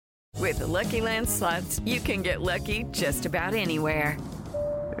With the Lucky Land Slots, you can get lucky just about anywhere.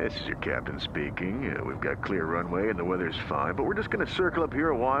 This is your captain speaking. We've got clear runway and the weather's fine, but we're just going to circle up here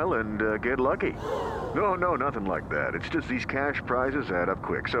a while and get lucky. No, nothing like that. It's just these cash prizes add up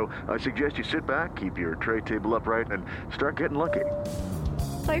quick. So I suggest you sit back, keep your tray table upright, and start getting lucky.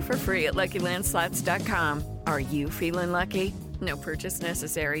 Play for free at LuckyLandSlots.com. Are you feeling lucky? No purchase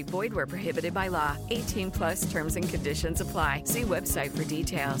necessary. Void where prohibited by law. 18 plus terms and conditions apply. See website for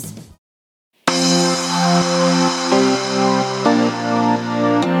details.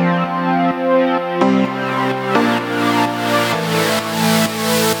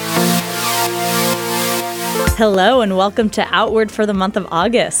 Hello and welcome to Outward for the month of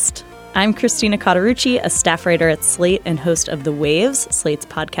August. I'm Christina Cauterucci, a staff writer at Slate and host of The Waves, Slate's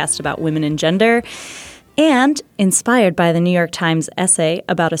podcast about women and gender, and inspired by the New York Times essay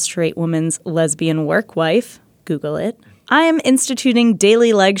about a straight woman's lesbian work wife, Google it, I am instituting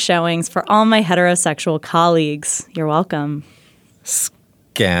daily leg showings for all my heterosexual colleagues. You're welcome.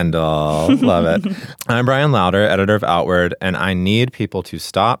 Scandal. Love it. I'm Brian Lauder, editor of Outward, and I need people to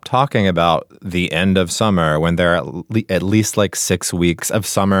stop talking about the end of summer when there are at least like 6 weeks of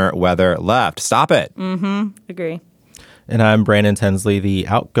summer weather left. Stop it. Agree. And I'm Brandon Tensley, the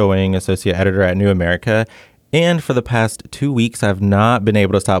outgoing associate editor at New America. And for the past 2 weeks, I've not been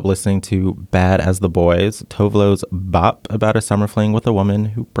able to stop listening to Bad as the Boys, Tovlo's bop about a summer fling with a woman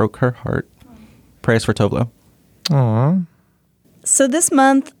who broke her heart. Prayers for Tovlo. Aww. So this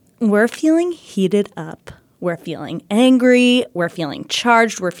month, we're feeling heated up. We're feeling angry. We're feeling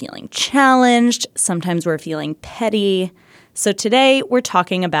charged. We're feeling challenged. Sometimes we're feeling petty. So today, we're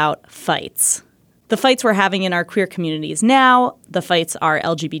talking about fights. The fights we're having in our queer communities now, the fights our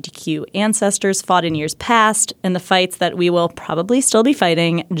LGBTQ ancestors fought in years past, and the fights that we will probably still be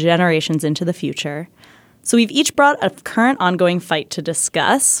fighting generations into the future. So we've each brought a current ongoing fight to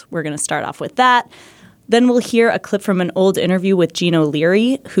discuss. We're going to start off with that. Then we'll hear a clip from an old interview with Jean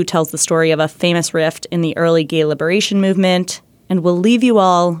O'Leary, who tells the story of a famous rift in the early gay liberation movement. And we'll leave you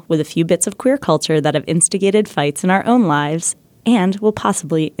all with a few bits of queer culture that have instigated fights in our own lives and will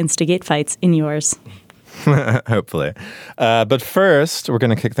possibly instigate fights in yours. Hopefully. But first, we're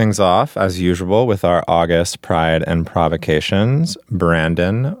going to kick things off, as usual, with our August Pride and Provocations.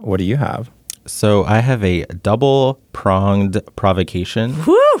 Brandon, what do you have? So I have a double-pronged provocation.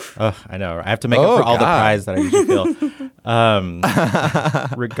 Woo! I know. I have to make up for all the prize that I usually feel.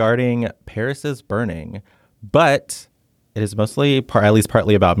 Regarding Paris is Burning. But it is mostly, at least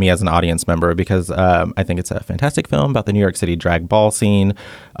partly about me as an audience member because I think it's a fantastic film about the New York City drag ball scene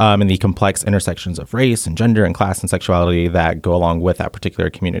and the complex intersections of race and gender and class and sexuality that go along with that particular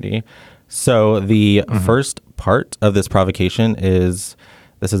community. So the first part of this provocation is,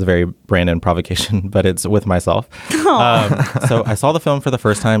 this is a very Brandon provocation, but it's with myself. So I saw the film for the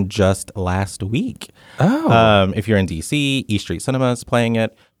first time just last week. If you're in D.C., East Street Cinema is playing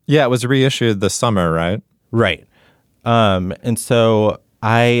it. Yeah, it was reissued this summer, right? Right. And so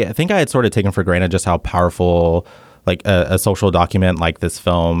I think I had sort of taken for granted just how powerful like a social document like this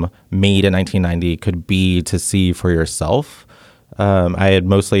film made in 1990 could be to see for yourself. I had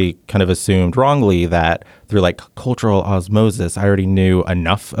mostly kind of assumed wrongly that through like cultural osmosis, I already knew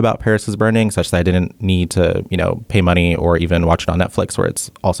enough about Paris is Burning such that I didn't need to, pay money or even watch it on Netflix where it's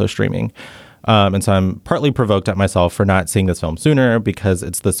also streaming. And so I'm partly provoked at myself for not seeing this film sooner because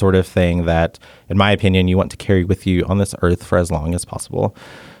it's the sort of thing that, in my opinion, you want to carry with you on this earth for as long as possible.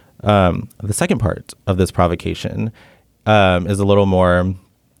 The second part of this provocation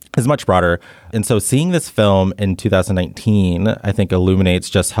is much broader. And so seeing this film in 2019, I think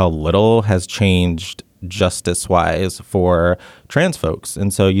illuminates just how little has changed justice-wise for trans folks.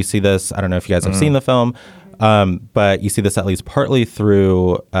 And so you see this, I don't know if you guys have seen the film, but you see this at least partly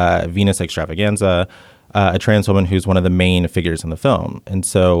through Venus Extravaganza, a trans woman who's one of the main figures in the film. And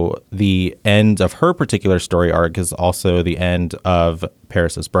so the end of her particular story arc is also the end of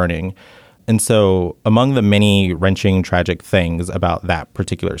Paris is Burning. And so among the many wrenching, tragic things about that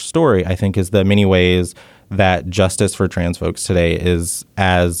particular story, I think is the many ways that justice for trans folks today is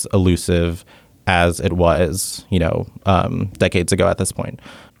as elusive as it was, decades ago at this point.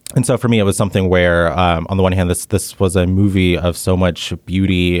 And so for me, it was something where, on the one hand, this was a movie of so much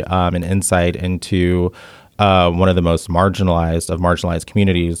beauty and insight into one of the most marginalized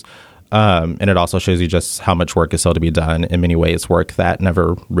communities. And it also shows you just how much work is still to be done, in many ways, work that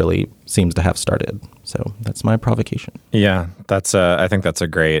never really seems to have started. So that's my provocation. Yeah, I think that's a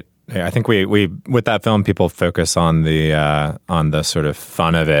great. I think we with that film, people focus on the sort of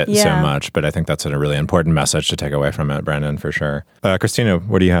fun of it so much, but I think that's a really important message to take away from it, Brandon, for sure. Christina,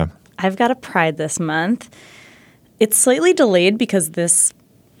 what do you have? I've got a Pride this month. It's slightly delayed because this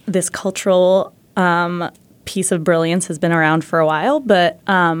this cultural piece of brilliance has been around for a while, but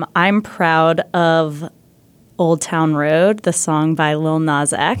I'm proud of Old Town Road, the song by Lil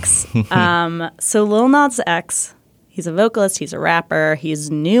Nas X. So Lil Nas X, he's a vocalist, he's a rapper, he's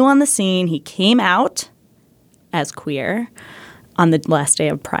new on the scene. He came out as queer on the last day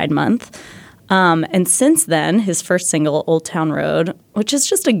of Pride Month. And since then, his first single, Old Town Road, which is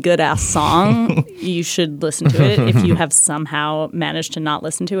just a good-ass song, you should listen to it if you have somehow managed to not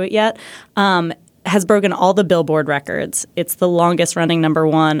listen to it yet, has broken all the Billboard records. It's the longest-running number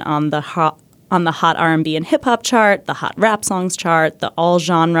one on the Hot R&B and hip hop chart, the Hot Rap Songs chart, the all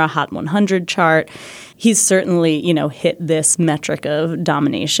genre Hot 100 chart. He's certainly, hit this metric of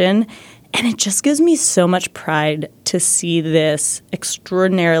domination. And it just gives me so much pride to see this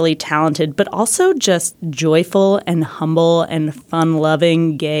extraordinarily talented, but also just joyful and humble and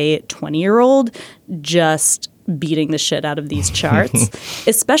fun-loving gay 20-year-old just beating the shit out of these charts,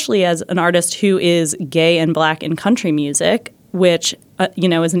 especially as an artist who is gay and Black in country music, which,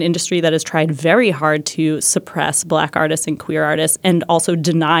 is an industry that has tried very hard to suppress Black artists and queer artists and also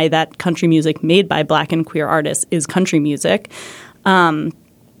deny that country music made by Black and queer artists is country music.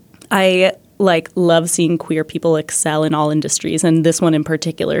 I love seeing queer people excel in all industries, and this one in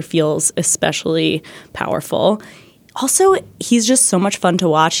particular feels especially powerful. Also, he's just so much fun to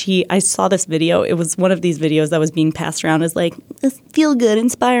watch. I saw this video. It was one of these videos that was being passed around as feel good,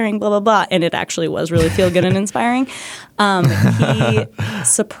 inspiring, blah, blah, blah. And it actually was really feel good and inspiring. He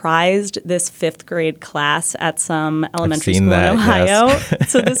surprised this 5th grade class at some elementary school in Ohio.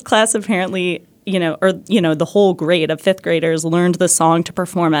 Yes. So this class apparently, the whole grade of 5th graders learned the song to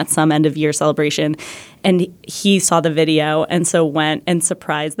perform at some end of year celebration. And he saw the video and so went and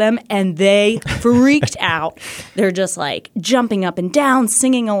surprised them, and they freaked out. They're just jumping up and down,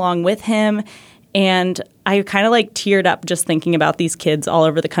 singing along with him. And I kind of teared up just thinking about these kids all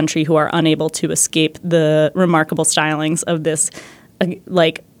over the country who are unable to escape the remarkable stylings of this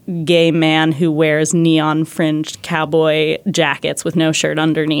gay man who wears neon fringed cowboy jackets with no shirt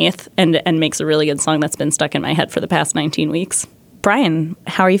underneath and makes a really good song that's been stuck in my head for the past 19 weeks. Brian,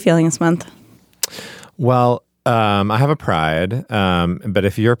 how are you feeling this month? Well, I have a Pride, but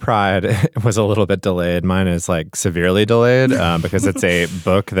if your Pride was a little bit delayed, mine is severely delayed because it's a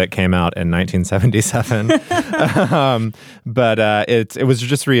book that came out in 1977. But it was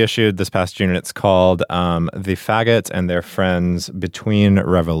just reissued this past June, and it's called The Faggots and Their Friends Between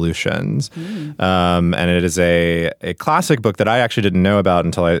Revolutions. And it is a classic book that I actually didn't know about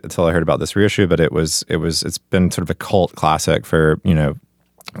until I heard about this reissue, but it's been sort of a cult classic for,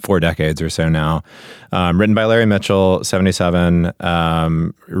 4 decades or so now. Written by Larry Mitchell, 77,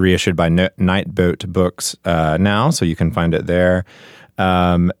 reissued by Nightboat Books now, so you can find it there.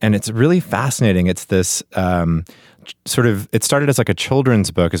 And it's really fascinating. It's this it started as a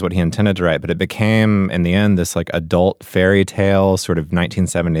children's book is what he intended to write, but it became, in the end, this adult fairy tale, sort of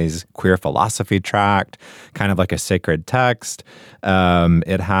 1970s queer philosophy tract, kind of like a sacred text.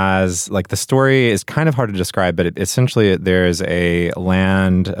 It has, the story is kind of hard to describe, but essentially there's a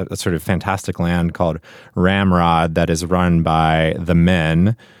land, a sort of fantastic land called Ramrod that is run by the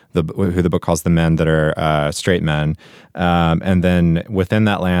men, who the book calls the men that are straight men. And then within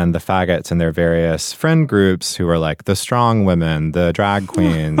that land, the faggots and their various friend groups who are the strong women, the drag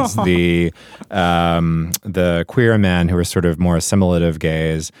queens, the queer men who are sort of more assimilative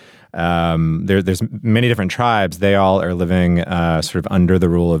gays. There's many different tribes. They all are living sort of under the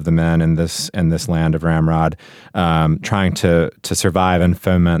rule of the men in this land of Ramrod, trying to survive and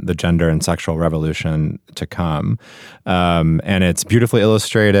foment the gender and sexual revolution to come. And it's beautifully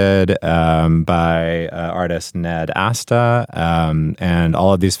illustrated by artist Ned Asta. And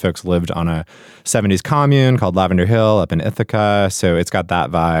all of these folks lived on a 70s commune called Lavender Hill up in Ithaca. So it's got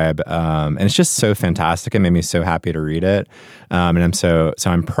that vibe. And it's just so fantastic. It made me so happy to read it. And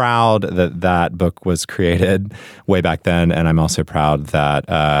I'm proud that book was created way back then, and I'm also proud that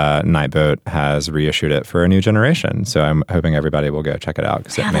Nightboat has reissued it for a new generation. So I'm hoping everybody will go check it out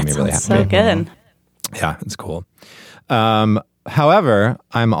because it made me really happy. So good. Yeah, it's cool. However,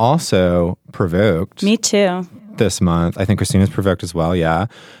 I'm also provoked. Me too. This month, I think Christina's provoked as well. Yeah,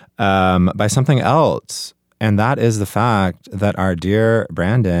 by something else, and that is the fact that our dear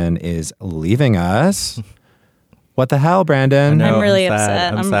Brandon is leaving us. What the hell, Brandon? I'm really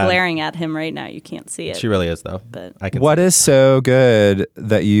upset. I'm glaring at him right now. You can't see it. She really is, though. But what is so good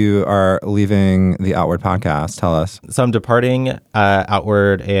that you are leaving the Outward podcast? Tell us. So I'm departing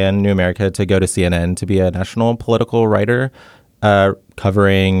Outward and New America to go to CNN to be a national political writer,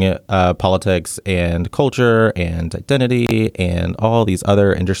 covering politics and culture and identity and all these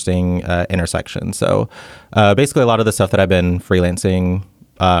other interesting intersections. So basically a lot of the stuff that I've been freelancing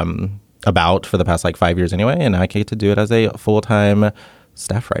about for the past 5 years anyway, and I get to do it as a full-time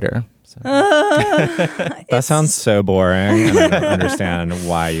staff writer. So. That sounds so boring, and I don't understand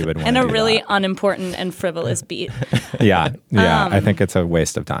why you would want to and do a really that. unimportant and frivolous beat. Yeah, I think it's a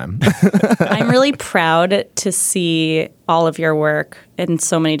waste of time. I'm really proud to see all of your work in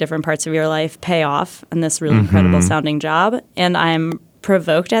so many different parts of your life pay off in this really incredible sounding job. And I'm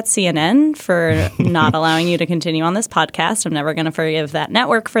provoked at CNN for not allowing you to continue on this podcast. I'm never going to forgive that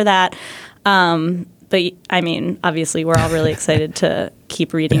network for that. But I mean, obviously, we're all really excited to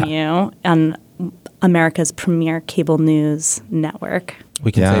keep reading you on America's premier cable news network.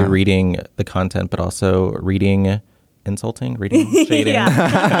 We can say reading the content, but also reading insulting, reading shading,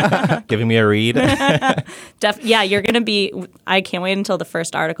 giving me a read. You're going to be – I can't wait until the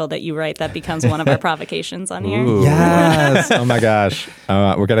first article that you write that becomes one of our provocations on here. Ooh. Yes. Oh, my gosh.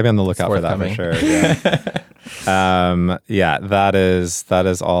 We're going to be on the lookout for that for sure. Yeah. That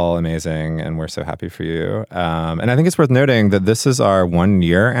is all amazing, and we're so happy for you. And I think it's worth noting that this is our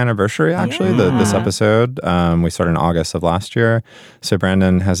 1-year anniversary, actually, this episode. We started in August of last year. So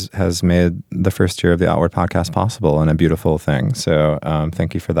Brandon has made the first year of the Outward podcast possible, and a beautiful thing. So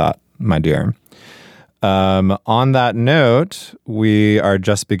thank you for that, my dear. On that note, we are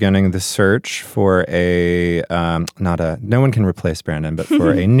just beginning the search for no one can replace Brandon, but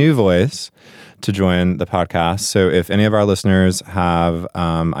for a new voice to join the podcast. So if any of our listeners have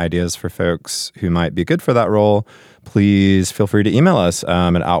ideas for folks who might be good for that role, please feel free to email us at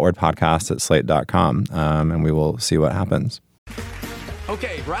outwardpodcast@slate.com, and we will see what happens.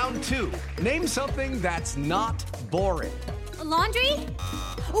 Okay, round 2. Name something that's not boring. A laundry?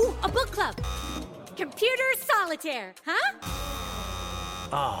 Ooh, a book club. Computer solitaire, huh?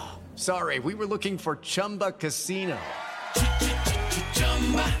 Sorry, we were looking for Chumba Casino.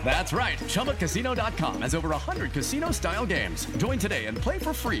 That's right. ChumbaCasino.com has over 100 casino-style games. Join today and play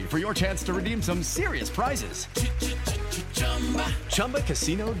for free for your chance to redeem some serious prizes.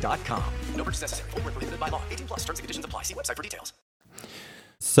 ChumbaCasino.com. No purchase necessary. Void where prohibited by law. 18+ terms and conditions apply. See website for details.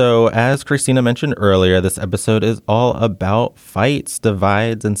 So, as Christina mentioned earlier, this episode is all about fights,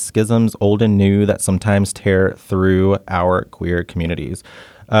 divides, and schisms, old and new, that sometimes tear through our queer communities.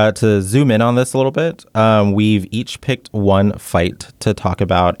 To zoom in on this a little bit, we've each picked one fight to talk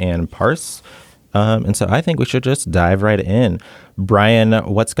about and parse. And so I think we should just dive right in. Brian,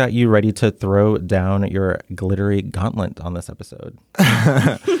 what's got you ready to throw down your glittery gauntlet on this episode?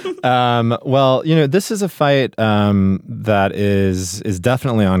 Well, this is a fight that is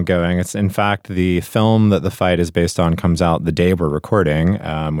definitely ongoing. It's, in fact, the film that the fight is based on comes out the day we're recording,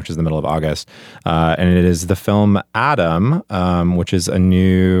 which is the middle of August. And it is the film Adam, which is a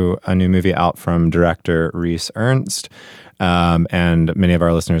new movie out from director Rhys Ernst. And many of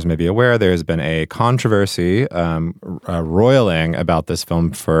our listeners may be aware there's been a controversy roiling about this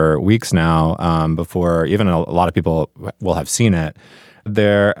film for weeks now, before even a lot of people will have seen it.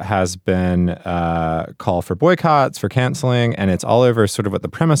 There has been a call for boycotts, for canceling, and it's all over sort of what the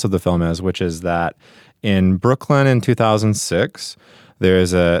premise of the film is, which is that in Brooklyn in 2006,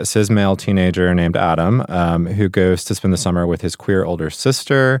 there's a cis male teenager named Adam who goes to spend the summer with his queer older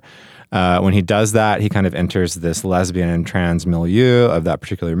sister. When he does that, he kind of enters this lesbian and trans milieu of that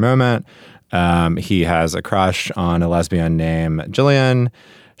particular moment. He has a crush on a lesbian named Jillian.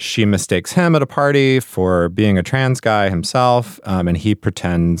 She mistakes him at a party for being a trans guy himself, and he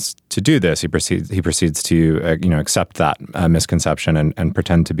pretends to do this. He proceeds to accept that misconception and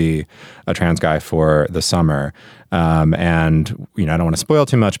pretend to be a trans guy for the summer. And I don't want to spoil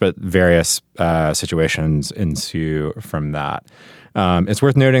too much, but various situations ensue from that. It's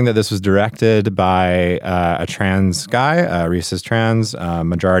worth noting that this was directed by a trans guy. Rhys is trans,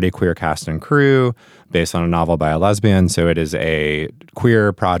 majority queer cast and crew, based on a novel by a lesbian. So it is a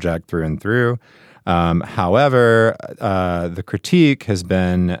queer project through and through. However, the critique has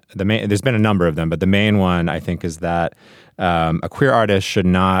been there's been a number of them, but the main one I think is that a queer artist should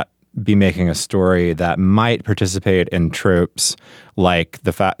not be making a story that might participate in tropes like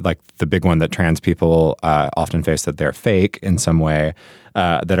the big one that trans people often face, that they're fake in some way,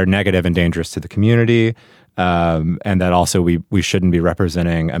 that are negative and dangerous to the community, and that also we shouldn't be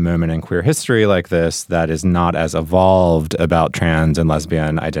representing a moment in queer history like this that is not as evolved about trans and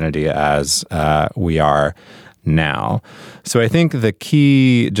lesbian identity as we are now. So I think the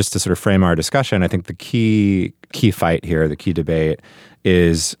key, just to sort of frame our discussion, I think the key fight here, the key debate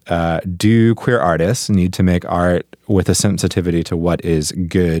is, do queer artists need to make art with a sensitivity to what is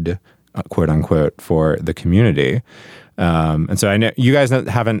good, quote unquote, for the community? And so I know you guys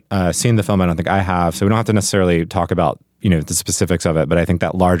haven't seen the film. I don't think I have. So we don't have to necessarily talk about the specifics of it, but I think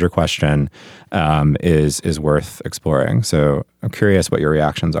that larger question is worth exploring. So I'm curious what your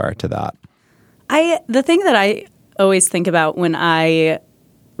reactions are to that. The thing that I always think about when I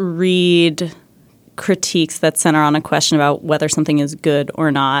read critiques that center on a question about whether something is good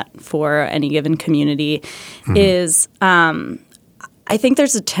or not for any given community is I think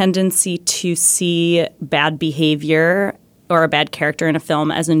there's a tendency to see bad behavior or a bad character in a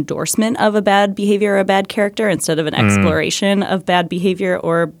film as endorsement of a bad behavior or a bad character instead of an exploration of bad behavior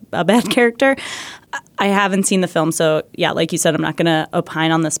or a bad character. I haven't seen the film, so yeah, like you said, I'm not going to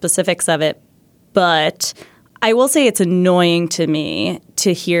opine on the specifics of it. But I will say it's annoying to me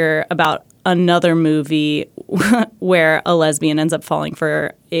to hear about another movie where a lesbian ends up falling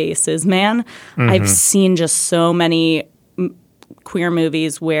for a cis man. I've seen just so many queer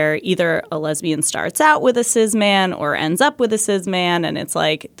movies where either a lesbian starts out with a cis man or ends up with a cis man, and it's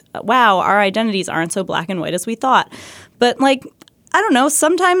like, wow, our identities aren't so black and white as we thought. But like, I don't know,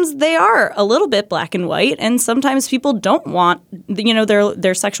 sometimes they are a little bit black and white, and sometimes people don't want,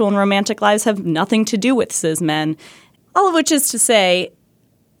 their sexual and romantic lives have nothing to do with cis men. All of which is to say,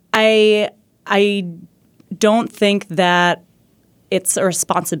 I don't think that it's a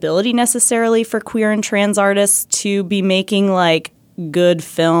responsibility necessarily for queer and trans artists to be making like good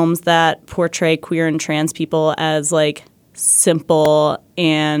films that portray queer and trans people as like simple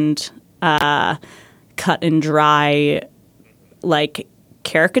and cut and dry like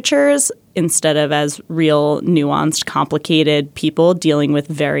caricatures instead of as real nuanced, complicated people dealing with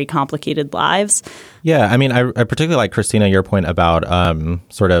very complicated lives. Yeah, I mean, I particularly like, Christina, your point about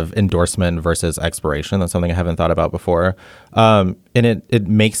sort of endorsement versus exploration. That's something I haven't thought about before. And it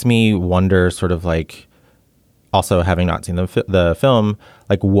makes me wonder, sort of like, also having not seen the film,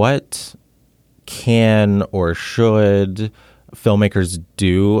 like what can or should filmmakers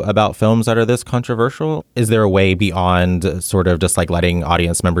do about films that are this controversial? Is there a way beyond sort of just like letting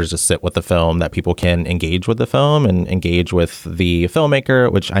audience members just sit with the film that people can engage with the film and engage with the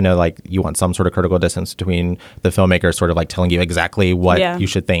filmmaker, which I know like you want some sort of critical distance between the filmmaker sort of like telling you exactly what you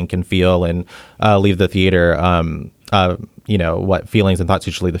should think and feel and leave the theater, what feelings and thoughts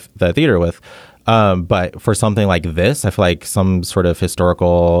you should leave the theater with. But for something like this, I feel like some sort of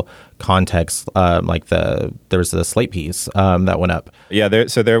historical context, like there was the Slate piece that went up. Yeah,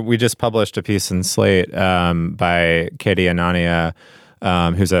 we just published a piece in Slate by Katie Anania,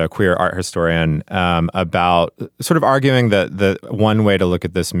 who's a queer art historian, about sort of arguing that the one way to look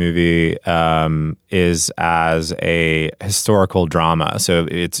at this movie is as a historical drama. So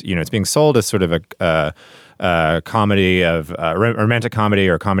it's being sold as sort of a comedy of romantic comedy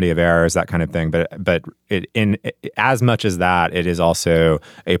or comedy of errors, that kind of thing. But as much as that, it is also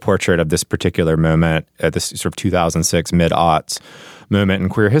a portrait of this particular moment, this sort of 2006 mid-aughts moment in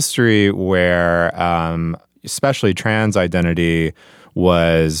queer history, where especially trans identity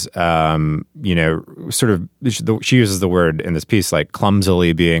was, sort of, she uses the word in this piece, like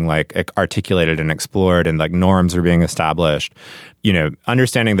clumsily being like articulated and explored, and like norms are being established.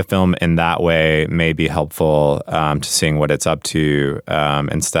 Understanding the film in that way may be helpful to seeing what it's up to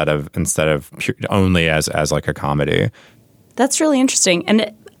instead of only as like a comedy. That's really interesting.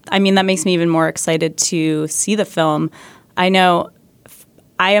 And I mean, that makes me even more excited to see the film.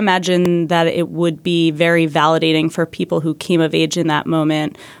 I imagine that it would be very validating for people who came of age in that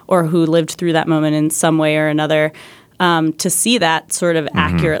moment or who lived through that moment in some way or another to see that sort of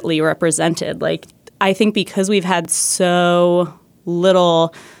accurately represented. Like, I think because we've had so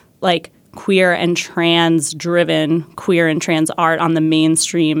little like queer and trans art on the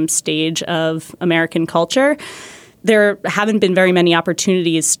mainstream stage of American culture, there haven't been very many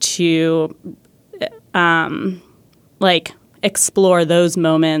opportunities to explore those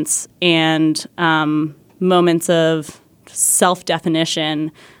moments and moments of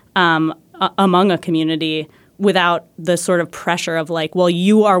self-definition among a community without the sort of pressure of like, well,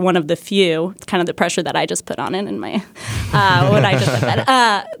 you are one of the few. It's kind of the pressure that I just put on it in my what I just said.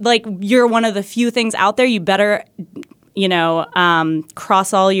 Like, you're one of the few things out there. You better,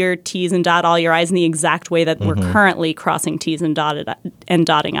 cross all your T's and dot all your I's in the exact way that we're currently crossing T's and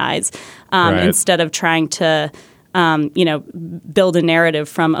dotting I's, instead of trying to build a narrative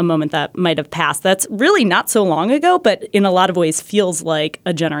from a moment that might have passed. That's really not so long ago, but in a lot of ways feels like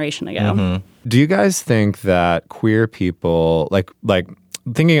a generation ago. Do you guys think that queer people, I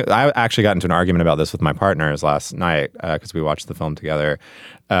actually got into an argument about this with my partners last night because we watched the film together.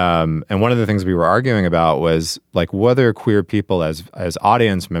 And one of the things we were arguing about was like whether queer people as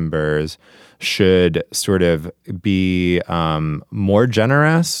audience members should sort of be more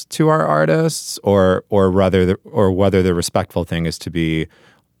generous to our artists, or whether the respectful thing is to be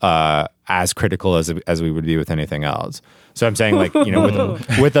as critical as we would be with anything else. So I'm saying, like, you know,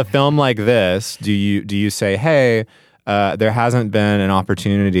 with a film like this, do you say, hey, there hasn't been an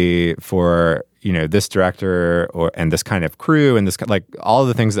opportunity for, you know, this director and this kind of crew and this, like, all of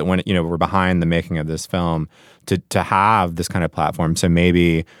the things that went, you know, were behind the making of this film to have this kind of platform. So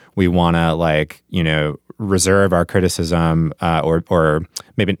maybe we want to, like, you know, reserve our criticism or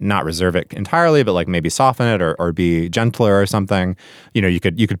maybe not reserve it entirely, but like maybe soften it or be gentler or something. You know, you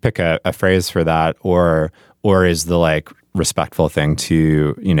could pick a phrase for that, or is the, like, respectful thing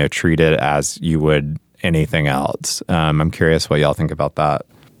to, you know, treat it as you would anything else. I'm curious what y'all think about that.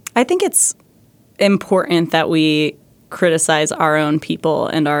 I think it's important that we criticize our own people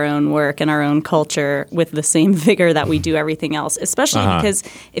and our own work and our own culture with the same vigor that we do everything else, especially because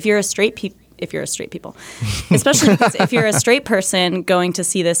if you're a straight person going to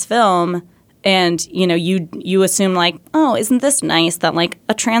see this film and, you know, you assume, like, oh, isn't this nice that, like,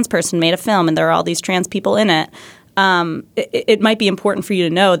 a trans person made a film and there are all these trans people in it. It might be important for you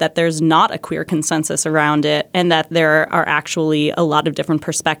to know that there's not a queer consensus around it and that there are actually a lot of different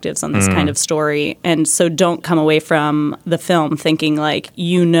perspectives on this kind of story. And so don't come away from the film thinking, like,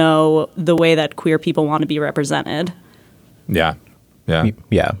 you know, the way that queer people want to be represented. Yeah. Yeah.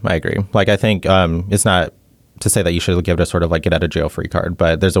 Yeah, I agree. Like, I think it's not to say that you should give it a sort of, like, get out of jail free card,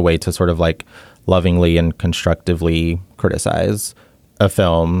 but there's a way to sort of, like, lovingly and constructively criticize a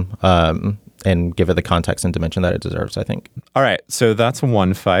film and give it the context and dimension that it deserves, I think. All right. So that's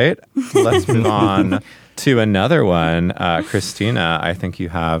one fight. Let's move on to another one. Christina, I think you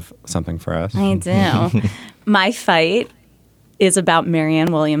have something for us. I do. My fight is about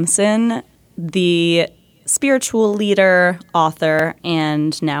Marianne Williamson, the spiritual leader, author,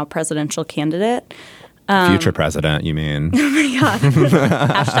 and now presidential candidate. Future president, you mean? Oh my God.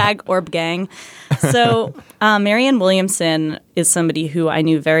 Hashtag Orb Gang. So Marianne Williamson is somebody who I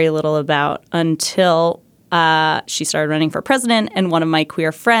knew very little about until she started running for president. And one of my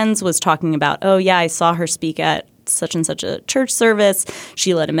queer friends was talking about, oh, yeah, I saw her speak at such and such a church service.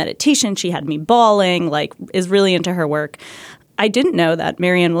 She led a meditation. She had me bawling, like, is really into her work. I didn't know that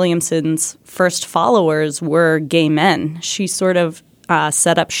Marianne Williamson's first followers were gay men. She sort of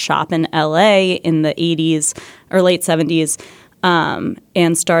set up shop in LA in the 80s or late 70s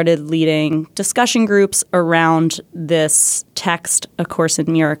and started leading discussion groups around this text, A Course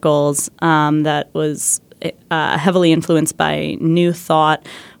in Miracles, that was heavily influenced by New Thought,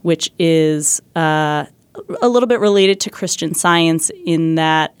 which is a little bit related to Christian Science in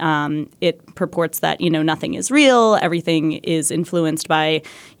that it purports that, you know, nothing is real, everything is influenced by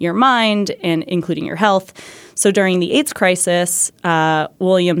your mind and including your health. So during the AIDS crisis,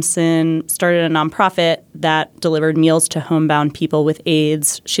 Williamson started a nonprofit that delivered meals to homebound people with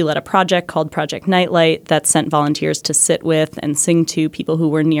AIDS. She led a project called Project Nightlight that sent volunteers to sit with and sing to people who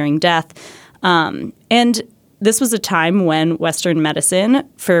were nearing death. And this was a time when Western medicine,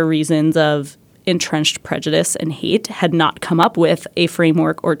 for reasons of entrenched prejudice and hate, had not come up with a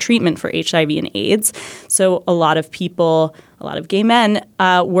framework or treatment for HIV and AIDS. So a lot of people, a lot of gay men,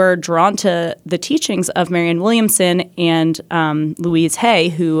 were drawn to the teachings of Marianne Williamson and Louise Hay,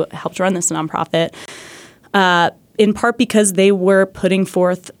 who helped run this nonprofit, in part because they were putting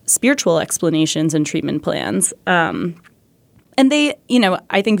forth spiritual explanations and treatment plans. And they, you know,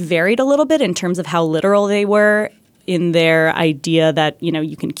 I think varied a little bit in terms of how literal they were in their idea that, you know,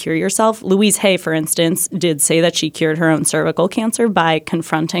 you can cure yourself. Louise Hay, for instance, did say that she cured her own cervical cancer by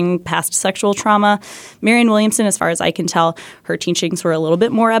confronting past sexual trauma. Marianne Williamson, as far as I can tell, her teachings were a little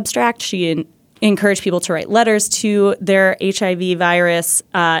bit more abstract. She encouraged people to write letters to their HIV virus,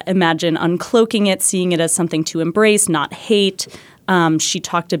 imagine uncloaking it, seeing it as something to embrace, not hate. She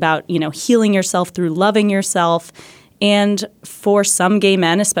talked about, you know, healing yourself through loving yourself. And for some gay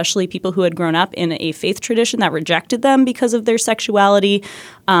men, especially people who had grown up in a faith tradition that rejected them because of their sexuality,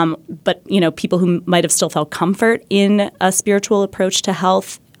 but, you know, people who might have still felt comfort in a spiritual approach to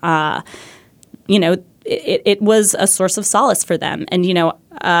health, you know, it was a source of solace for them. And, you know,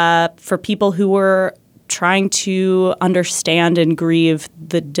 for people who were trying to understand and grieve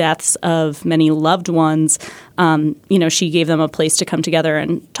the deaths of many loved ones, you know, she gave them a place to come together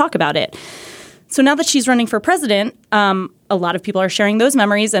and talk about it. So now that she's running for president, a lot of people are sharing those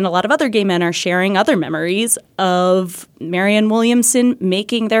memories, and a lot of other gay men are sharing other memories of Marianne Williamson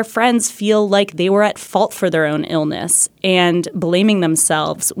making their friends feel like they were at fault for their own illness and blaming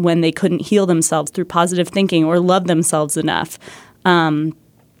themselves when they couldn't heal themselves through positive thinking or love themselves enough. And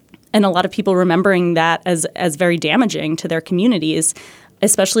a lot of people remembering that as very damaging to their communities,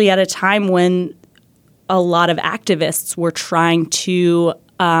 especially at a time when a lot of activists were trying to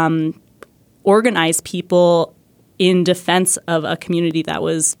organize people in defense of a community that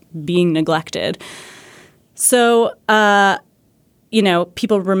was being neglected. So,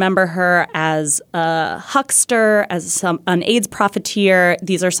 people remember her as a huckster, as an AIDS profiteer.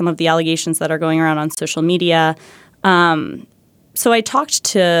 These are some of the allegations that are going around on social media. So I talked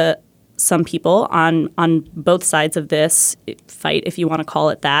to some people on both sides of this fight, if you want to call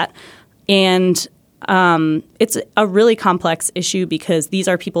it that. And it's a really complex issue because these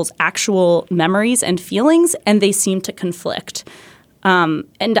are people's actual memories and feelings, and they seem to conflict.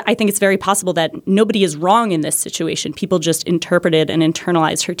 And I think it's very possible that nobody is wrong in this situation. People just interpreted and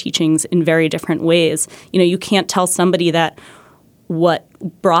internalized her teachings in very different ways. You can't tell somebody that what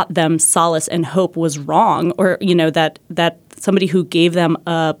brought them solace and hope was wrong, or that somebody who gave them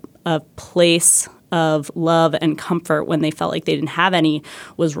a place of love and comfort when they felt like they didn't have any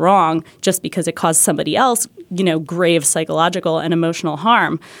was wrong, just because it caused somebody else, grave psychological and emotional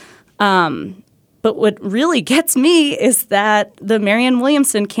harm. But what really gets me is that the Marianne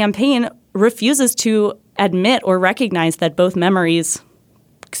Williamson campaign refuses to admit or recognize that both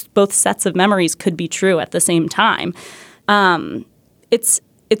sets of memories could be true at the same time. It's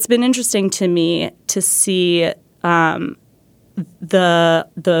been interesting to me to see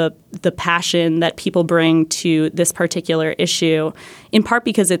the passion that people bring to this particular issue, in part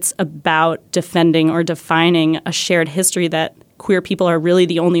because it's about defending or defining a shared history that queer people are really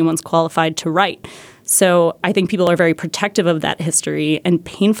the only ones qualified to write. So I think people are very protective of that history and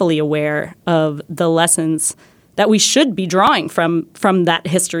painfully aware of the lessons that we should be drawing from that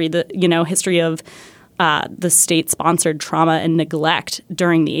history, the history of the state-sponsored trauma and neglect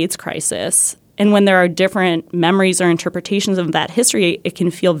during the AIDS crisis. And when there are different memories or interpretations of that history, it can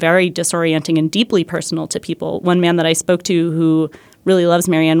feel very disorienting and deeply personal to people. One man that I spoke to who really loves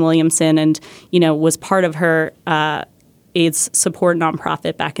Marianne Williamson and, was part of her AIDS support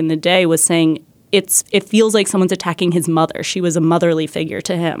nonprofit back in the day was saying it feels like someone's attacking his mother. She was a motherly figure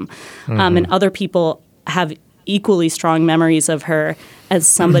to him. And other people have equally strong memories of her as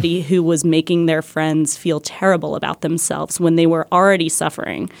somebody who was making their friends feel terrible about themselves when they were already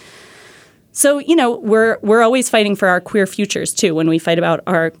suffering. So, we're always fighting for our queer futures, too, when we fight about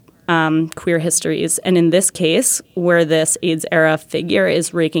our queer histories. And in this case, where this AIDS-era figure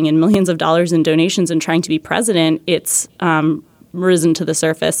is raking in millions of dollars in donations and trying to be president, it's risen to the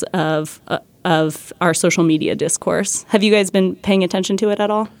surface of our social media discourse. Have you guys been paying attention to it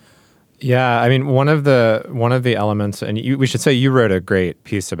at all? Yeah, I mean, one of the elements, and we should say you wrote a great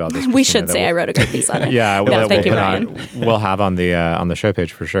piece about this. We should say I wrote a great piece on it. Yeah, thank you, Ryan. We'll have on the show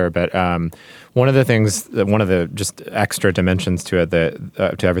page for sure. But one of the just extra dimensions to it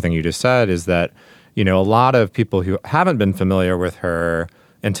to everything you just said is that a lot of people who haven't been familiar with her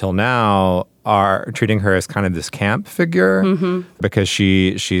until now are treating her as kind of this camp figure because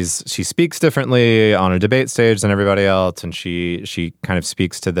she speaks differently on a debate stage than everybody else, and she kind of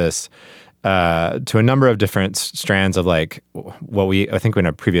speaks to this to a number of different strands of like what I think in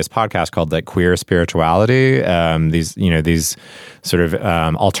a previous podcast called like queer spirituality. These sort of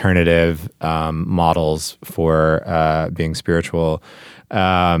alternative models for being spiritual,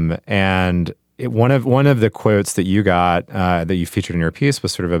 and one of the quotes that you got that you featured in your piece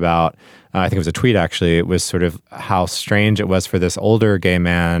was sort of about, I think it was a tweet actually, it was sort of how strange it was for this older gay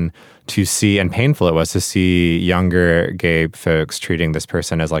man to see, and painful it was to see younger gay folks treating this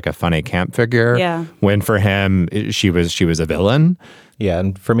person as like a funny camp figure. Yeah. When for him, she was a villain. Yeah,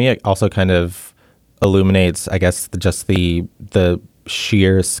 and for me, it also kind of illuminates, I guess, just the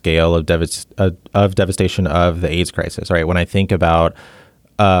sheer scale of devastation of the AIDS crisis, right? When I think about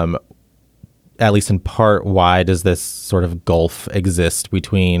at least in part, why does this sort of gulf exist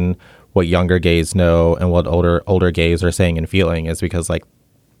between what younger gays know and what older gays are saying and feeling is because like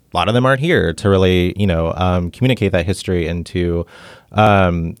a lot of them aren't here to really, communicate that history and to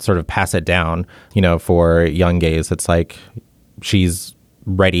sort of pass it down, for young gays. It's like she's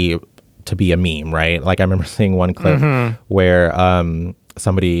ready to be a meme, right? Like I remember seeing one clip where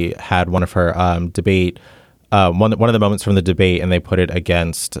somebody had one of her debate one of the moments from the debate, and they put it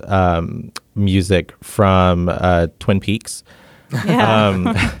against music from Twin Peaks.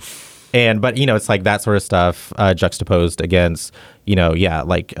 Yeah. But it's like that sort of stuff juxtaposed against,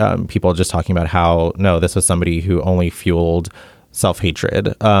 people just talking about how, no, this was somebody who only fueled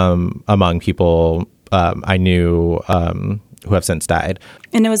self-hatred among people I knew who have since died.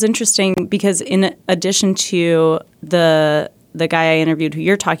 And it was interesting because in addition to the the guy I interviewed who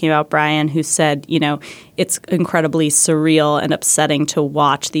you're talking about, Brian, who said, it's incredibly surreal and upsetting to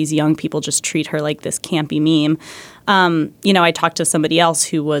watch these young people just treat her like this campy meme. I talked to somebody else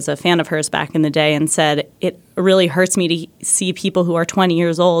who was a fan of hers back in the day and said, it really hurts me to see people who are 20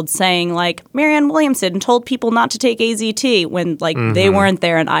 years old saying, like, Marianne Williamson told people not to take AZT when, like, they weren't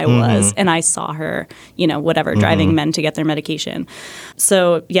there and I was. And I saw her, driving men to get their medication.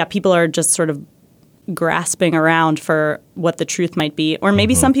 So, yeah, people are just sort of grasping around for what the truth might be. Or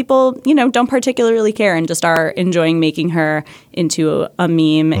maybe some people, don't particularly care and just are enjoying making her into a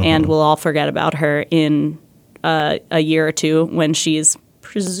meme and will all forget about her in a year or two when she's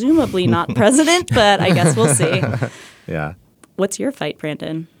presumably not president, but I guess we'll see. Yeah. What's your fight,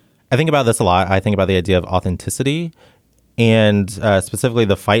 Brandon? I think about this a lot. I think about the idea of authenticity and specifically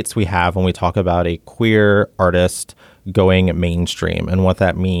the fights we have when we talk about a queer artist going mainstream and what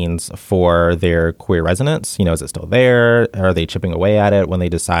that means for their queer resonance. Is it still there? Are they chipping away at it when they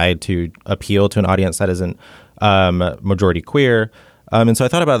decide to appeal to an audience that isn't majority queer? And so I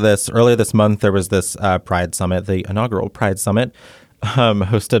thought about this. Earlier this month, there was this Pride Summit, the inaugural Pride Summit,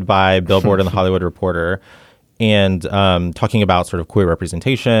 hosted by Billboard and The Hollywood Reporter, and talking about sort of queer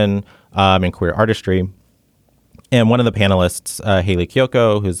representation and queer artistry. And one of the panelists, Hayley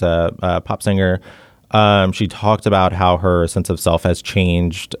Kiyoko, who's a pop singer, she talked about how her sense of self has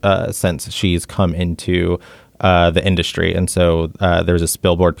changed since she's come into the industry. And so there's this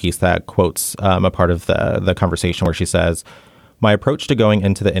Billboard piece that quotes a part of the conversation where she says, "My approach to going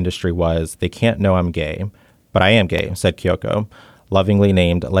into the industry was, they can't know I'm gay, but I am gay," said Kiyoko, lovingly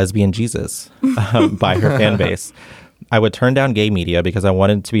named Lesbian Jesus by her fan base. "I would turn down gay media because I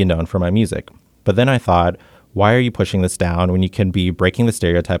wanted to be known for my music. But then I thought, why are you pushing this down when you can be breaking the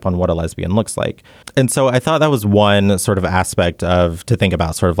stereotype on what a lesbian looks like?" And so I thought that was one sort of aspect to think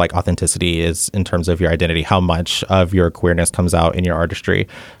about sort of like authenticity is in terms of your identity, how much of your queerness comes out in your artistry.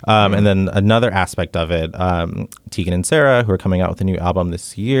 And then another aspect of it, Tegan and Sara, who are coming out with a new album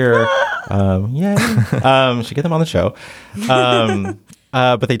this year. Yay. Should get them on the show.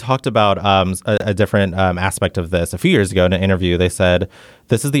 But they talked about a different aspect of this a few years ago in an interview. They said,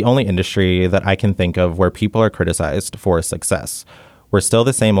 "This is the only industry that I can think of where people are criticized for success. We're still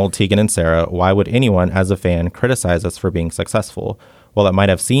the same old Tegan and Sara. Why would anyone as a fan criticize us for being successful? Well, it might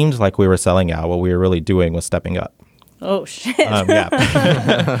have seemed like we were selling out. What we were really doing was stepping up." Oh, shit. Yeah.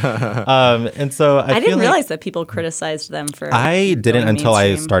 And so I didn't realize that people criticized them for I didn't until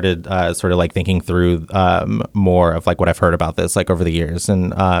mainstream. I started sort of like thinking through more of like what I've heard about this like over the years.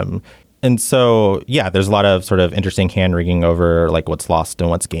 And so, yeah, there's a lot of sort of interesting hand wringing over like what's lost and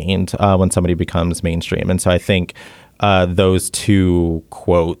what's gained when somebody becomes mainstream. And so I think those two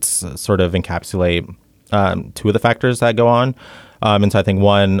quotes sort of encapsulate two of the factors that go on. And so I think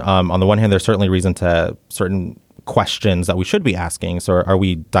one, on the one hand, there's certainly reason to certain questions that we should be asking. So are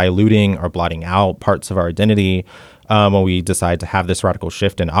we diluting or blotting out parts of our identity when we decide to have this radical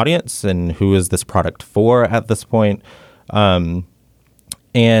shift in audience? And who is this product for at this point? And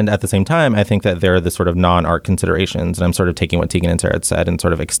at the same time, I think that there are the sort of non-art considerations. And I'm sort of taking what Tegan and Sara had said and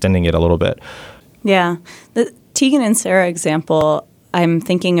sort of extending it a little bit. Yeah. The Tegan and Sara example, I'm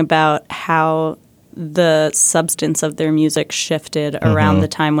thinking about how the substance of their music shifted around the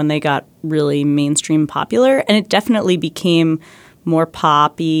time when they got really mainstream popular. And it definitely became more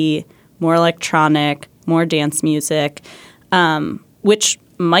poppy, more electronic, more dance music, which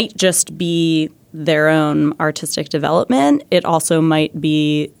might just be their own artistic development. It also might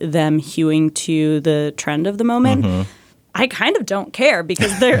be them hewing to the trend of the moment. I kind of don't care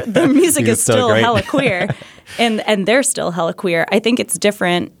because their music is still hella queer. And they're still hella queer. I think it's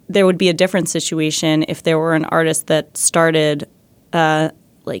different. There would be a different situation if there were an artist that started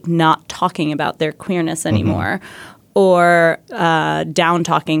like not talking about their queerness anymore or down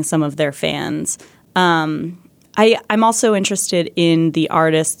talking some of their fans. I'm also interested in the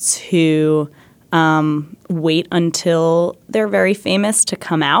artists who wait until they're very famous to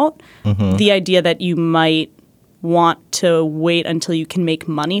come out. The idea that you might want to wait until you can make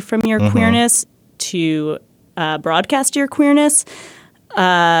money from your queerness to broadcast your queerness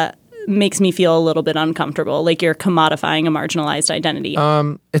makes me feel a little bit uncomfortable, like you're commodifying a marginalized identity.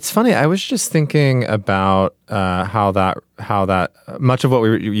 It's funny. I was just thinking about how that much of what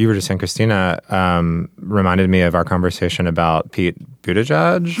you were just saying, Christina, reminded me of our conversation about Pete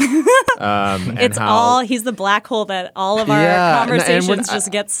Buttigieg. He's the black hole that all of our conversations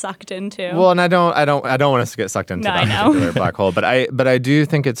just get sucked into. Well, and I don't want us to get sucked into that particular black hole, but I do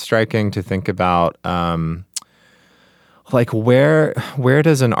think it's striking to think about like where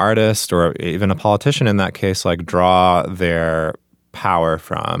does an artist or even a politician in that case like draw their power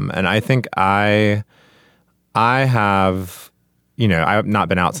from? And I think I have I've not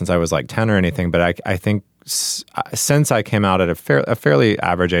been out since I was like 10 or anything, but I think since I came out at a fairly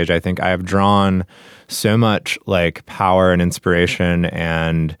average age, I think I have drawn so much like power and inspiration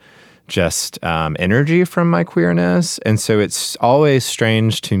and just energy from my queerness. And so it's always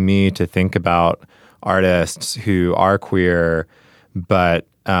strange to me to think about artists who are queer but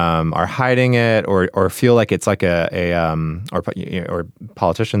are hiding it or feel like it's like or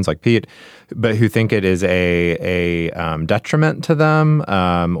politicians like Pete, but who think it is a detriment to them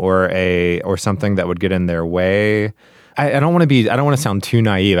or something that would get in their way. I don't want to sound too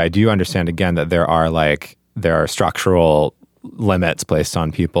naive. I do understand again that there are structural limits placed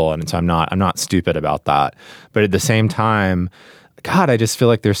on people, and so I'm not stupid about that. But at the same time, God, I just feel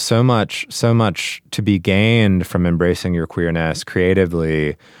like there's so much to be gained from embracing your queerness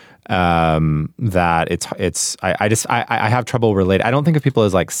creatively that I have trouble relating. I don't think of people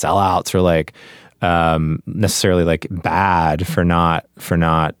as like sellouts or like necessarily like bad for not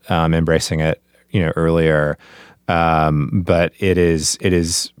embracing it, earlier. But it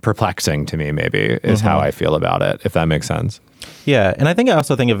is perplexing to me. Maybe is how I feel about it. If that makes sense. Yeah, and I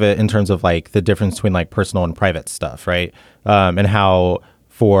also think of it in terms of like the difference between like personal and private stuff, right? And how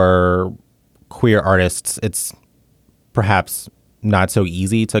for queer artists, it's perhaps not so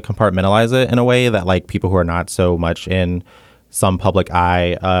easy to compartmentalize it in a way that like people who are not so much in some public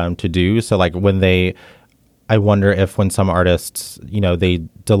eye to do. So like I wonder if when some artists, they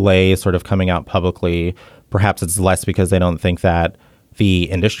delay sort of coming out publicly, perhaps it's less because they don't think that the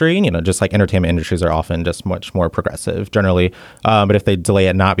industry, just like entertainment industries are often just much more progressive generally. But if they delay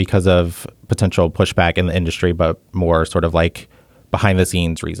it, not because of potential pushback in the industry, but more sort of like behind the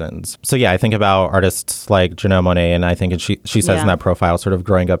scenes reasons. So yeah, I think about artists like Janelle Monáe, and I think she says in that profile, sort of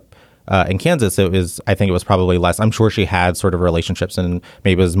growing up in Kansas, I think it was probably less. I'm sure she had sort of relationships, and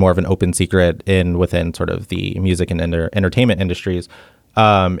maybe it was more of an open secret within sort of the music and entertainment industries.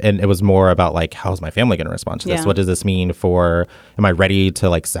 And it was more about like, how's my family going to respond to this? What does this mean am I ready to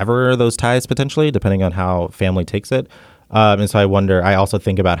like sever those ties potentially, depending on how family takes it? And so I also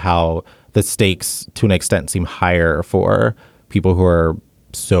think about how the stakes to an extent seem higher for people who are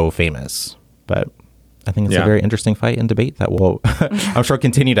so famous. But I think it's a very interesting fight and debate that we'll, I'm sure,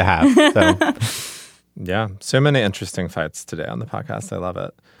 continue to have. So. Yeah, so many interesting fights today on the podcast. I love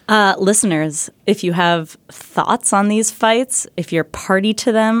it. Listeners, if you have thoughts on these fights, if you're party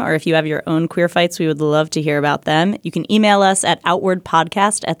to them, or if you have your own queer fights, we would love to hear about them. You can email us at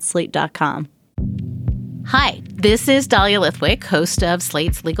outwardpodcast@slate.com. Hi, this is Dahlia Lithwick, host of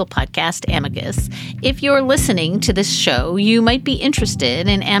Slate's legal podcast, Amicus. If you're listening to this show, you might be interested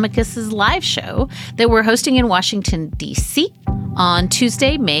in Amicus's live show that we're hosting in Washington, D.C. on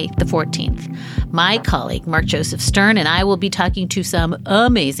Tuesday, May the 14th. My colleague, Mark Joseph Stern, and I will be talking to some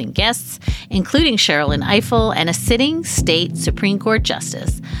amazing guests, including Sherrilyn Ifill and a sitting state Supreme Court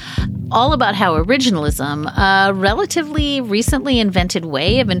justice, all about how originalism, a relatively recently invented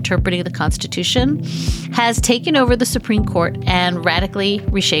way of interpreting the Constitution, has taken over the Supreme Court and radically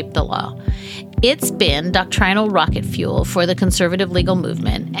reshaped the law. It's been doctrinal rocket fuel for the conservative legal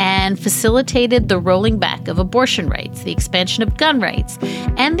movement and facilitated the rolling back of abortion rights, the expansion of gun rights,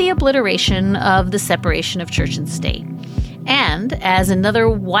 and the obliteration of the separation of church and state. And as another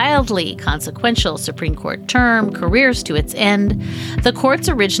wildly consequential Supreme Court term careers to its end, the court's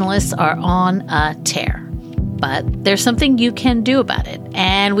originalists are on a tear. But there's something you can do about it,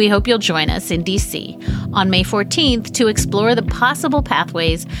 and we hope you'll join us in D.C. on May 14th to explore the possible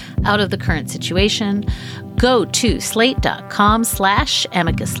pathways out of the current situation. Go to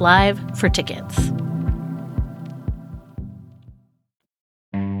slate.com/Amicus Live for tickets.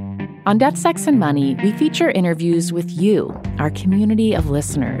 On Death, Sex, and Money, we feature interviews with you, our community of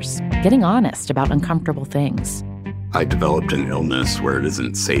listeners, getting honest about uncomfortable things. I developed an illness where it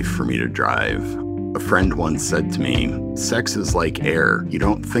isn't safe for me to drive. A friend once said to me, "Sex is like air. You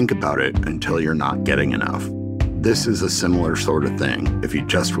don't think about it until you're not getting enough." This is a similar sort of thing if you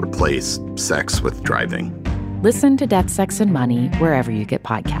just replace sex with driving. Listen to Death, Sex, and Money wherever you get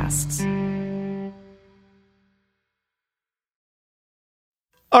podcasts.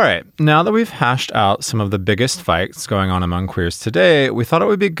 All right, now that we've hashed out some of the biggest fights going on among queers today, we thought it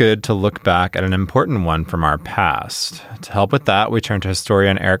would be good to look back at an important one from our past. To help with that, we turn to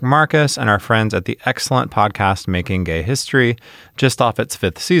historian Eric Marcus and our friends at the excellent podcast Making Gay History, just off its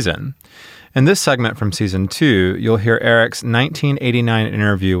 5th season. In this segment from Season 2, you'll hear Eric's 1989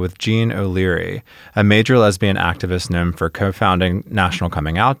 interview with Jean O'Leary, a major lesbian activist known for co-founding National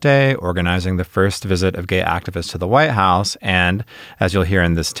Coming Out Day, organizing the first visit of gay activists to the White House, and, as you'll hear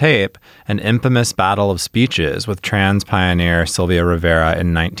in this tape, an infamous battle of speeches with trans pioneer Sylvia Rivera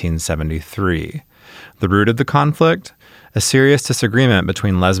in 1973. The root of the conflict? a serious disagreement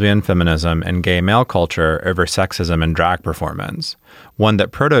between lesbian feminism and gay male culture over sexism in drag performance, one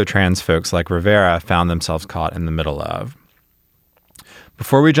that proto-trans folks like Rivera found themselves caught in the middle of.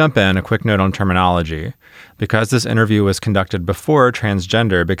 Before we jump in, a quick note on terminology. Because this interview was conducted before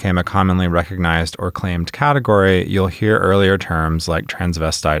transgender became a commonly recognized or claimed category, you'll hear earlier terms like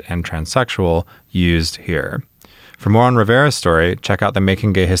transvestite and transsexual used here. For more on Rivera's story, check out the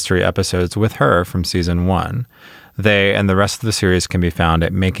Making Gay History episodes with her from season 1. They and the rest of the series can be found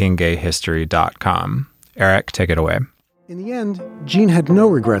at makinggayhistory.com. Eric, take it away. In the end, Jean had no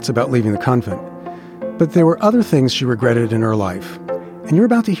regrets about leaving the convent. But there were other things she regretted in her life. And you're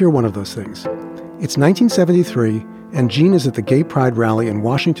about to hear one of those things. It's 1973, and Jean is at the Gay Pride rally in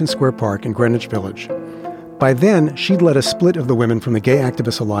Washington Square Park in Greenwich Village. By then, she'd led a split of the women from the Gay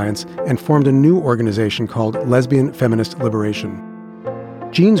Activists Alliance and formed a new organization called Lesbian Feminist Liberation.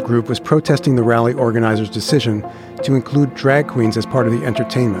 Jean's group was protesting the rally organizers' decision to include drag queens as part of the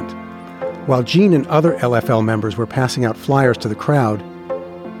entertainment. While Jean and other LFL members were passing out flyers to the crowd,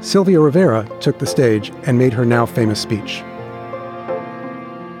 Sylvia Rivera took the stage and made her now famous speech.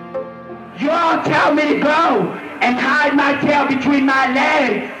 You all tell me to go and hide my tail between my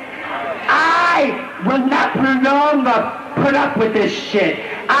legs. I will not prolong or put up with this shit.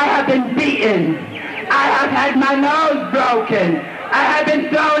 I have been beaten. I have had my nose broken. I have been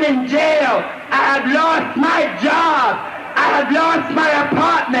thrown in jail. I have lost my job. I have lost my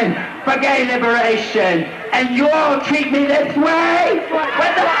apartment for gay liberation. And you all treat me this way?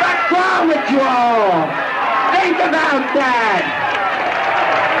 What the fuck's wrong with you all? Think about that.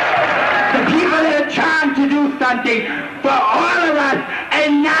 The people that are trying to do something for all of us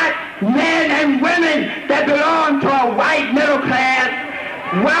and not men and women that belong to a white middle class,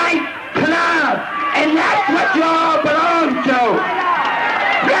 white club. And that's what you all belong to.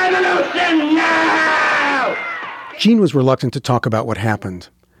 Revolution now! Jean was reluctant to talk about what happened.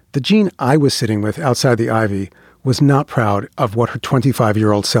 The Jean I was sitting with outside the Ivy was not proud of what her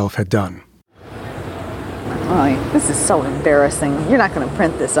 25-year-old self had done. Oh, this is so embarrassing. You're not going to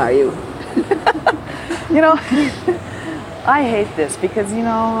print this, are you? You know, I hate this because, you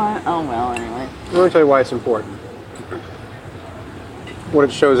know, oh well, anyway. Let me tell you why it's important. What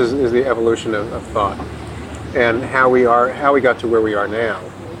it shows is the evolution of thought and how we got to where we are now,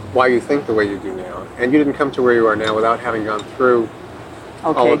 why you think the way you do now. And you didn't come to where you are now without having gone through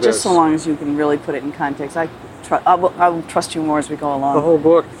all of this. Just so long as you can really put it in context. I'll trust you more as we go along. The whole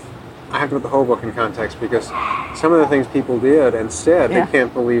book, I have to put the whole book in context because some of the things people did and said, they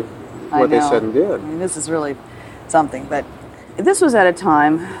can't believe what they said and did. I mean, this is really something. But this was at a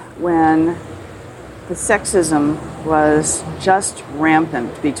time when the sexism was just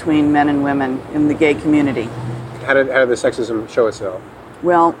rampant between men and women in the gay community. How did the sexism show itself?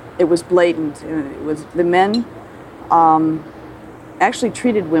 Well, it was blatant. It was the men actually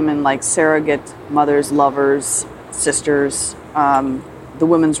treated women like surrogate mothers, lovers, sisters. The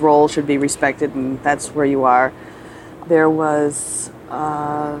women's role should be respected, and that's where you are. There was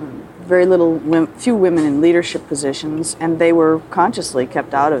few women in leadership positions, and they were consciously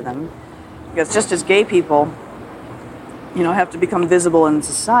kept out of them. Because just as gay people, you know, have to become visible in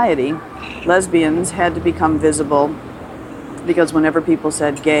society, lesbians had to become visible because whenever people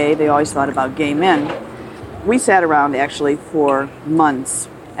said gay, they always thought about gay men. We sat around actually for months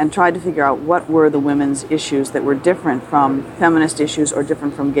and tried to figure out what were the women's issues that were different from feminist issues or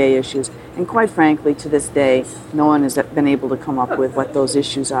different from gay issues. And quite frankly, to this day, no one has been able to come up with what those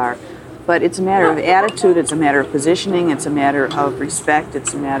issues are. But it's a matter of attitude, it's a matter of positioning, it's a matter of respect,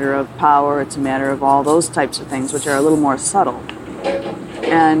 it's a matter of power, it's a matter of all those types of things, which are a little more subtle.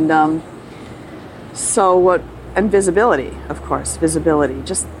 And and visibility, of course, visibility.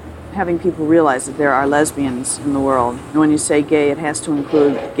 Just having people realize that there are lesbians in the world. And when you say gay, it has to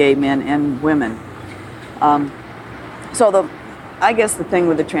include gay men and women. I guess the thing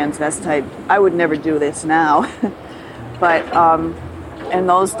with the transvestite, I would never do this now, but in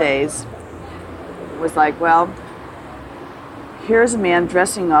those days, it was like, well, here's a man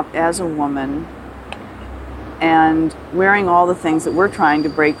dressing up as a woman and wearing all the things that we're trying to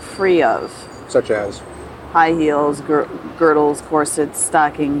break free of. Such as? High heels, girdles, corsets,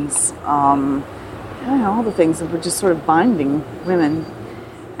 stockings, all the things that were just sort of binding women.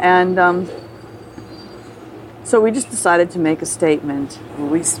 And so we just decided to make a statement.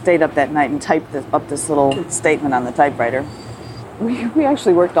 We stayed up that night and typed up this little statement on the typewriter. We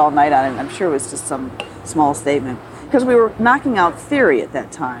actually worked all night on it, and I'm sure it was just some small statement. Because we were knocking out theory at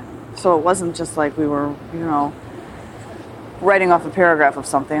that time. So it wasn't just like we were, writing off a paragraph of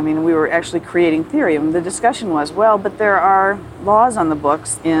something. I mean, we were actually creating theory. And the discussion was, well, but there are laws on the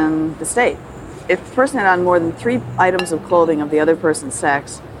books in the state. if a person had on more than 3 items of clothing of the other person's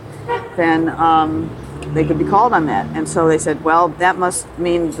sex, then they could be called on that. And so they said, well, that must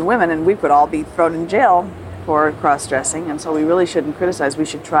mean the women, and we could all be thrown in jail for cross-dressing, and so we really shouldn't criticize. We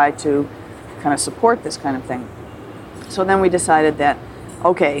should try to kind of support this kind of thing. So then we decided that,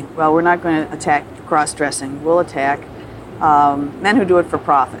 okay, well, we're not going to attack cross-dressing. We'll attack men who do it for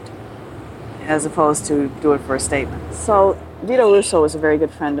profit, as opposed to do it for a statement. So Vito Russo was a very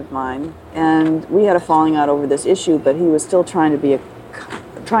good friend of mine, and we had a falling out over this issue, but he was still trying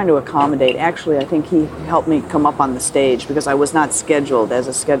to accommodate. Actually, I think he helped me come up on the stage because I was not scheduled as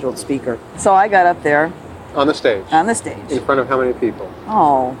a scheduled speaker. So I got up there. On the stage? On the stage. In front of how many people?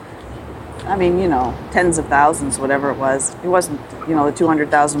 Oh, I mean, tens of thousands, whatever it was. It wasn't, the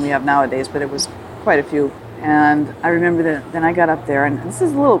 200,000 we have nowadays, but it was quite a few. And I remember that then I got up there, and this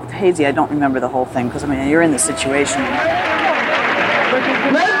is a little hazy. I don't remember the whole thing because, you're in the situation.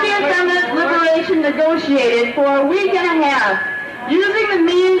 Lesbian feminist liberation negotiated for a week and a half, using the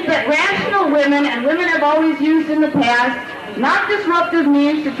means that rational women and women have always used in the past, not disruptive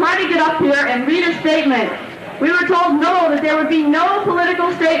means, to try to get up here and read a statement. We were told no, that there would be no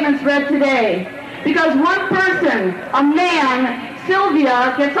political statements read today. Because one person, a man,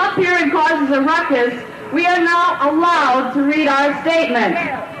 Sylvia, gets up here and causes a ruckus, we are now allowed to read our statement.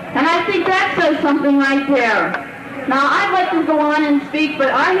 And I think that says something right there. Now, I'd like to go on and speak, but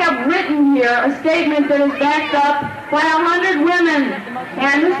I have written here a statement that is backed up by 100 women.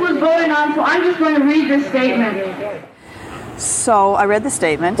 And this was voted on, so I'm just going to read this statement. So I read the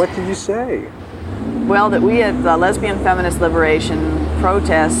statement. What did you say? Well, that we at the Lesbian Feminist Liberation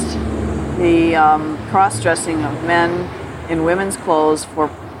protest the cross-dressing of men in women's clothes for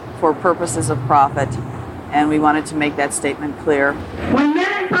purposes of profit, and we wanted to make that statement clear. When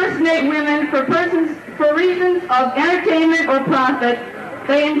men impersonate women for reasons of entertainment or profit,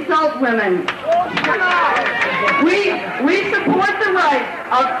 they insult women. We support the right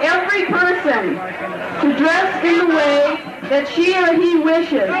of every person to dress in the way that she or he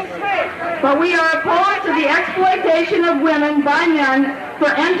wishes, but we are opposed to the exploitation of women by men for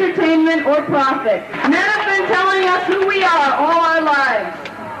entertainment or profit. Men have been telling us who we are all our lives.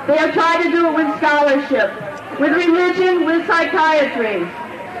 They have tried to do it with scholarship, with religion, with psychiatry.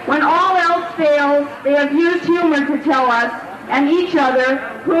 When all else fails, they have used humor to tell us and each other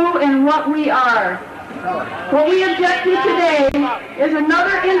who and what we are. What we object to today is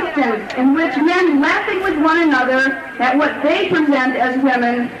another instance in which men laughing with one another at what they present as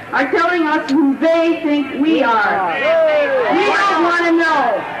women are telling us who they think we are. We don't want to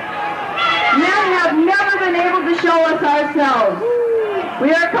know. Men have never been able to show us ourselves.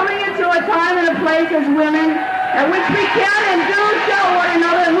 We are coming into a time and a place as women at which we can and do show one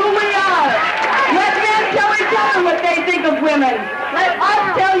another who we are. Let men tell each other what they think of women. Let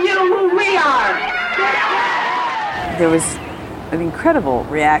us tell you who we are. There was an incredible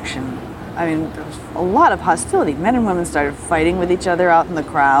reaction. There was a lot of hostility. Men and women started fighting with each other out in the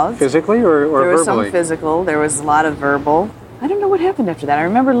crowd. Physically or verbally? There was some physical. There was a lot of verbal. I don't know what happened after that. I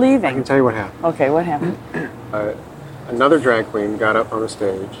remember leaving. I can tell you what happened. Okay, what happened? Another drag queen got up on the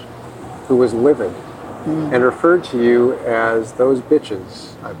stage who was livid and referred to you as those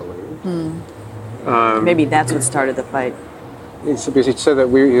bitches, I believe. Maybe that's what started the fight. Because he said that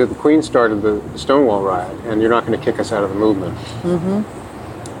the Queen started the Stonewall riot, and you're not going to kick us out of the movement.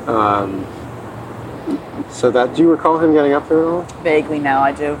 Do you recall him getting up there at all? Vaguely now,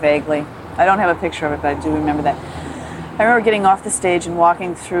 I do, vaguely. I don't have a picture of it, but I do remember that. I remember getting off the stage and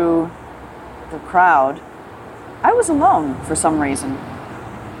walking through the crowd. I was alone for some reason.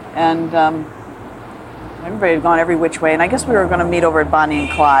 And everybody had gone every which way, and I guess we were going to meet over at Bonnie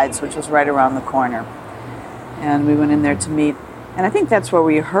and Clyde's, which was right around the corner. And we went in there to meet. And I think that's where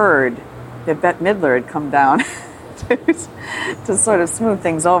we heard that Bette Midler had come down to sort of smooth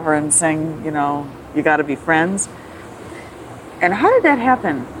things over and saying, you got to be friends. And how did that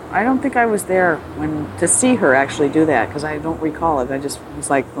happen? I don't think I was there to see her actually do that, because I don't recall it. I just was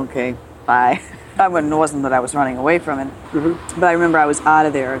like, okay, bye. It wasn't that I was running away from it. But I remember I was out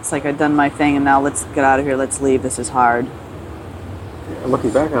of there. It's like I'd done my thing, and now let's get out of here. Let's leave. This is hard.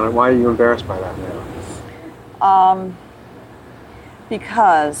 Looking back on it, why are you embarrassed by that now?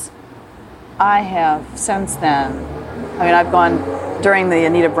 Because I have since then, I've gone during the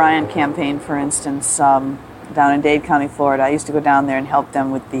Anita Bryant campaign, for instance, down in Dade County, Florida. I used to go down there and help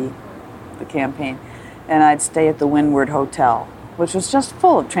them with the campaign. And I'd stay at the Windward Hotel, which was just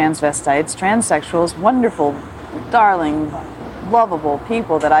full of transvestites, transsexuals, wonderful, darling, lovable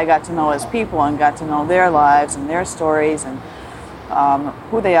people that I got to know as people and got to know their lives and their stories and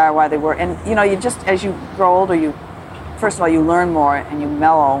who they are, why they were. And, you just, as you grow older, first of all, you learn more and you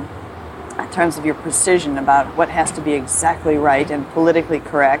mellow. in terms of your precision about what has to be exactly right and politically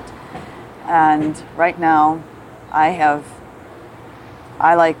correct. And right now,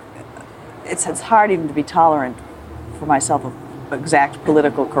 it's hard even to be tolerant for myself of exact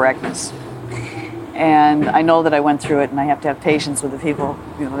political correctness. And I know that I went through it, and I have to have patience with the people,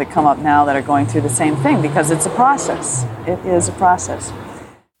 that come up now that are going through the same thing, because it's a process. It is a process.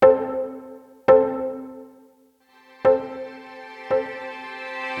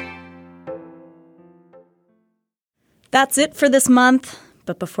 That's it for this month.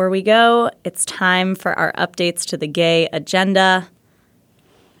 But before we go, it's time for our updates to the gay agenda.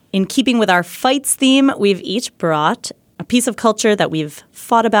 In keeping with our fights theme, we've each brought a piece of culture that we've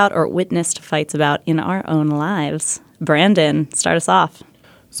fought about or witnessed fights about in our own lives. Brandon, start us off.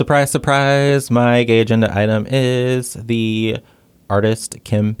 Surprise, surprise. My gay agenda item is the artist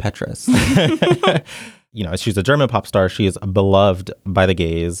Kim Petras. She's a German pop star. She is beloved by the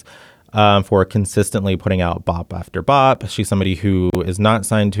gays for consistently putting out bop after bop. She's somebody who is not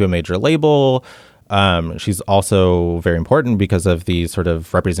signed to a major label. She's also very important because of the sort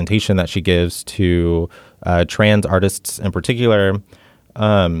of representation that she gives to trans artists in particular.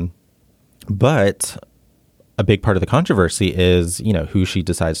 But a big part of the controversy is, who she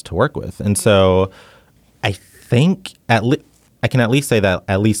decides to work with. And so I think I can at least say that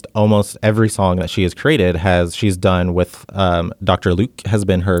at least almost every song that she has created she's done with Dr. Luke has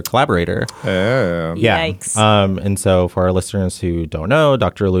been her collaborator. Yeah. Yikes. And so for our listeners who don't know,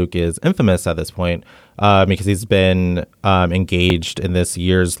 Dr. Luke is infamous at this point because he's been engaged in this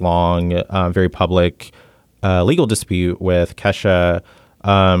years-long, very public legal dispute with Kesha,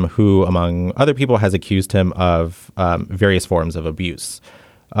 who, among other people, has accused him of various forms of abuse.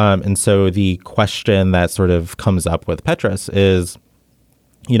 And so the question that sort of comes up with Petras is,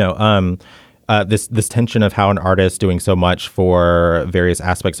 this tension of how an artist doing so much for various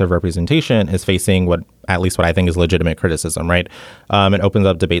aspects of representation is facing what I think is legitimate criticism, right? It opens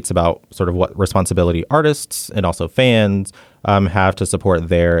up debates about sort of what responsibility artists and also fans have to support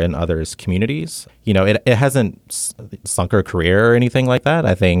their and others' communities. It hasn't sunk her career or anything like that.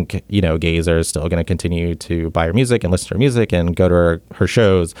 I think, gays are still going to continue to buy her music and listen to her music and go to her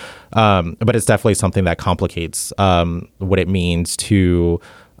shows. But it's definitely something that complicates what it means to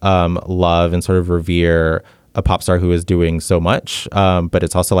love and sort of revere a pop star who is doing so much. But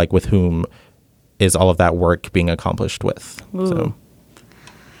it's also like, with whom is all of that work being accomplished with? Ooh. So.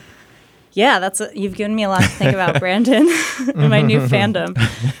 Yeah, you've given me a lot to think about, Brandon, in my new fandom.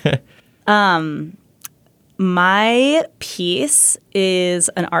 My piece is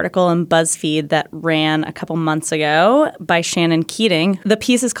an article in BuzzFeed that ran a couple months ago by Shannon Keating. The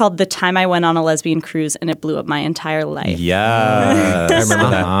piece is called "The Time I Went on a Lesbian Cruise and It Blew Up My Entire Life." Yeah, I remember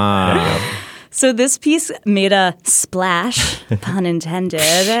that. So this piece made a splash, pun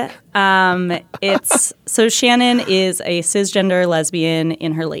intended. So Shannon is a cisgender lesbian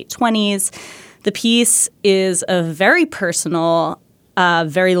in her late 20s. The piece is a very personal,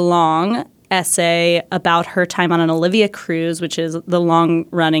 very long essay about her time on an Olivia Cruise, which is the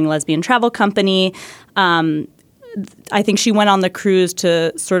long-running lesbian travel company. I think she went on the cruise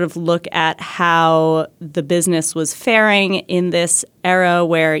to sort of look at how the business was faring in this era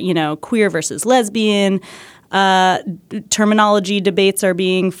where, queer versus lesbian terminology debates are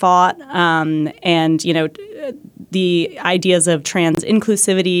being fought, and, the ideas of trans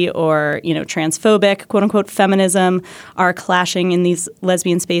inclusivity or, transphobic, quote-unquote, feminism are clashing in these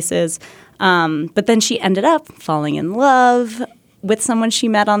lesbian spaces. But then she ended up falling in love with someone she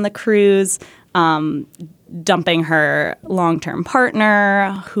met on the cruise, dumping her long-term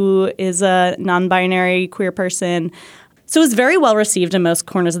partner, who is a non-binary queer person. So it was very well received in most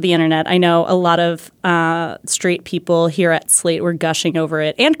corners of the internet. I know a lot of straight people here at Slate were gushing over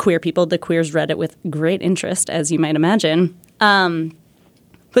it, and queer people. The queers read it with great interest, as you might imagine.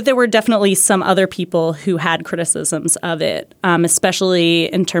 But there were definitely some other people who had criticisms of it,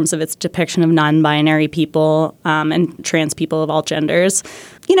 especially in terms of its depiction of non-binary people and trans people of all genders.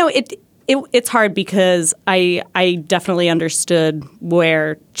 It's hard because I definitely understood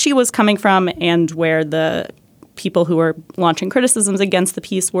where she was coming from and where the people who were launching criticisms against the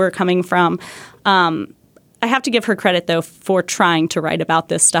piece were coming from. I have to give her credit, though, for trying to write about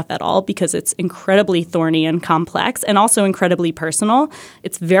this stuff at all, because it's incredibly thorny and complex and also incredibly personal.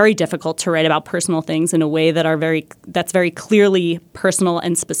 It's very difficult to write about personal things in a way that's very clearly personal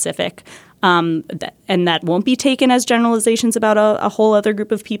and specific, and that won't be taken as generalizations about a whole other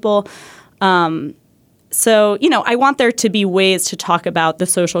group of people. So, I want there to be ways to talk about the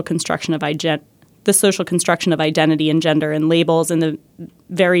social construction of identity and gender and labels and the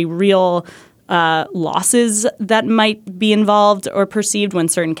very real losses that might be involved or perceived when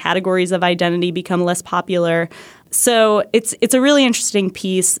certain categories of identity become less popular. So it's a really interesting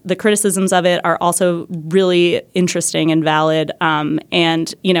piece. The criticisms of it are also really interesting and valid.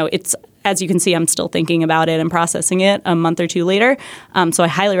 And, you know, it's, as you can see, I'm still thinking about it and processing it a month or two later. So I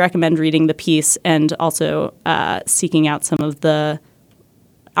highly recommend reading the piece and also seeking out some of the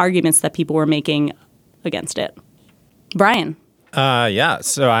arguments that people were making against it. Brian.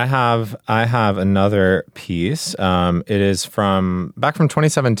 So I have another piece. It is back from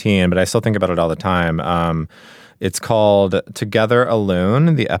 2017, but I still think about it all the time. It's called Together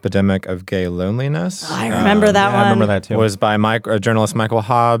Alone, The Epidemic of Gay Loneliness. I remember that one. I remember that too. It was by journalist Michael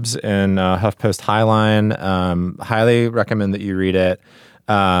Hobbs in HuffPost Highline. Highly recommend that you read it.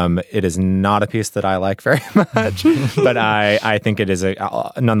 It is not a piece that I like very much, but I think it is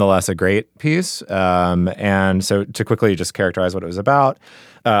nonetheless a great piece. And so to quickly just characterize what it was about,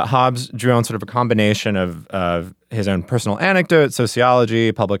 Hobbs drew on sort of a combination of his own personal anecdotes,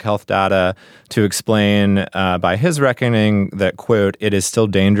 sociology, public health data to explain, by his reckoning, that, quote, it is still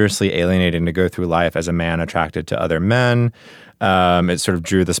dangerously alienating to go through life as a man attracted to other men. It sort of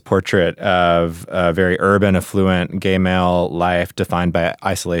drew this portrait of a very urban, affluent gay male life defined by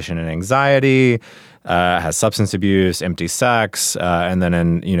isolation and anxiety, has substance abuse, empty sex, and then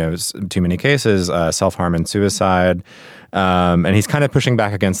in, too many cases, self-harm and suicide. And he's kind of pushing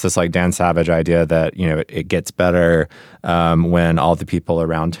back against this like Dan Savage idea that, it gets better when all the people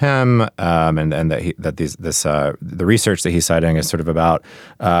around him and that the research that he's citing is sort of about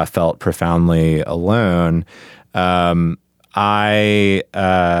felt profoundly alone. I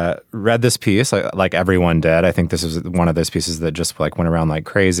read this piece like everyone did. I think this was one of those pieces that just like went around like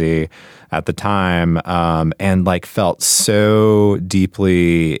crazy at the time, and like felt so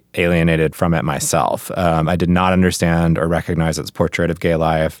deeply alienated from it myself. I did not understand or recognize its portrait of gay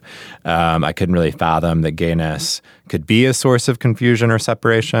life. I couldn't really fathom that gayness could be a source of confusion or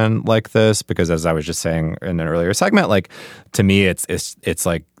separation like this, because as I was just saying in an earlier segment, like to me, it's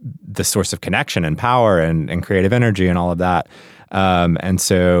like the source of connection and power and creative energy and all of that. And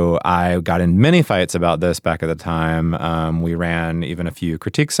so I got in many fights about this back at the time. We ran even a few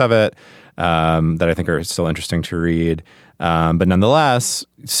critiques of it that I think are still interesting to read. But nonetheless,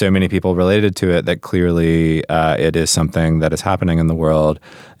 so many people related to it that clearly it is something that is happening in the world.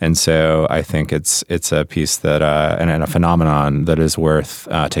 And so I think it's a piece that and a phenomenon that is worth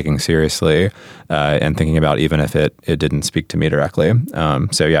taking seriously and thinking about, even if it didn't speak to me directly.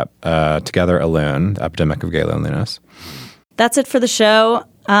 Together Alone, The Epidemic of Gay Loneliness. That's it for the show.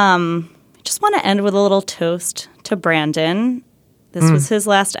 I just want to end with a little toast to Brandon. This was his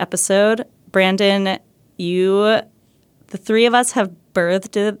last episode. Brandon, the three of us have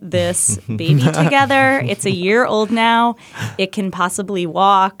birthed this baby together. It's a year old now. It can possibly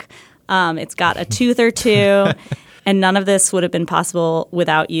walk. It's got a tooth or two. And none of this would have been possible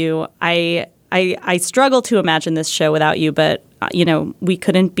without you. I struggle to imagine this show without you, but we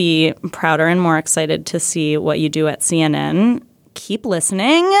couldn't be prouder and more excited to see what you do at CNN. Keep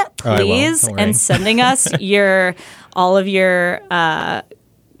listening, please, and sending us all of your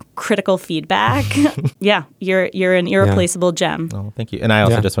critical feedback. Yeah, you're an irreplaceable gem. Oh, thank you. And I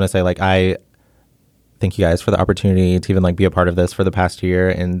also just want to say, I thank you guys for the opportunity to even be a part of this for the past year.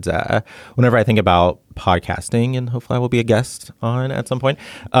 And whenever I think about podcasting, and hopefully I will be a guest on at some point,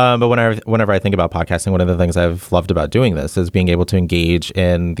 but whenever I think about podcasting, one of the things I've loved about doing this is being able to engage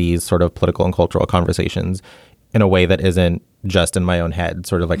in these sort of political and cultural conversations in a way that isn't just in my own head,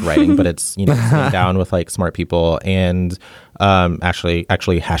 sort of like writing, but it's, sitting down with smart people and actually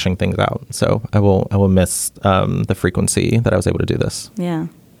hashing things out. So I will miss the frequency that I was able to do this. Yeah.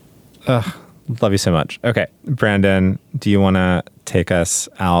 Love you so much. Okay, Brandon, do you want to take us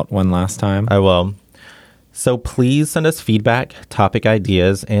out one last time? I will. So please send us feedback, topic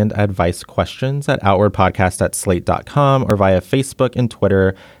ideas, and advice questions at outwardpodcast@slate.com or via Facebook and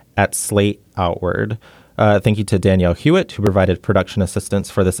Twitter @SlateOutward. Thank you to Danielle Hewitt, who provided production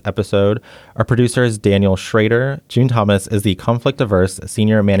assistance for this episode. Our producer is Daniel Schrader. June Thomas is the conflict-averse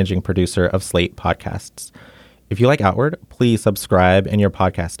senior managing producer of Slate Podcasts. If you like Outward, please subscribe in your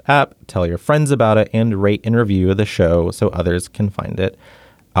podcast app, tell your friends about it, and rate and review the show so others can find it.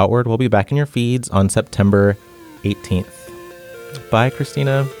 Outward will be back in your feeds on September 18th. Bye,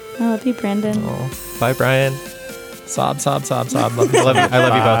 Christina. I love you, Brandon. Oh, bye, Brian. Sob, sob, sob, sob. Love you. I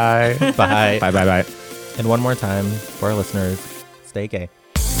love you both. Bye. Bye, bye, bye. And one more time for our listeners, stay gay.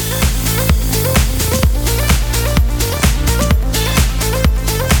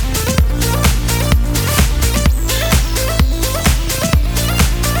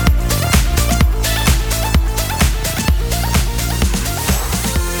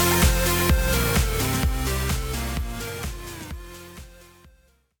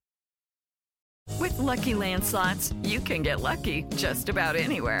 Lucky Land Slots, you can get lucky just about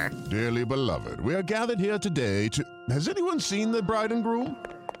anywhere. Dearly beloved, we are gathered here today to... Has anyone seen the bride and groom?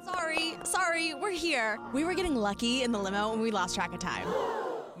 Sorry, we're here. We were getting lucky in the limo and we lost track of time.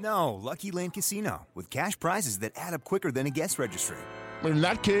 No, Lucky Land Casino, with cash prizes that add up quicker than a guest registry. In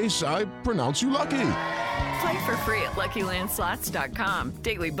that case, I pronounce you lucky. Play for free at LuckyLandSlots.com.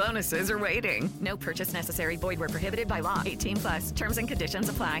 Daily bonuses are waiting. No purchase necessary. Void where prohibited by law. 18+. Terms and conditions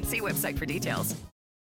apply. See website for details.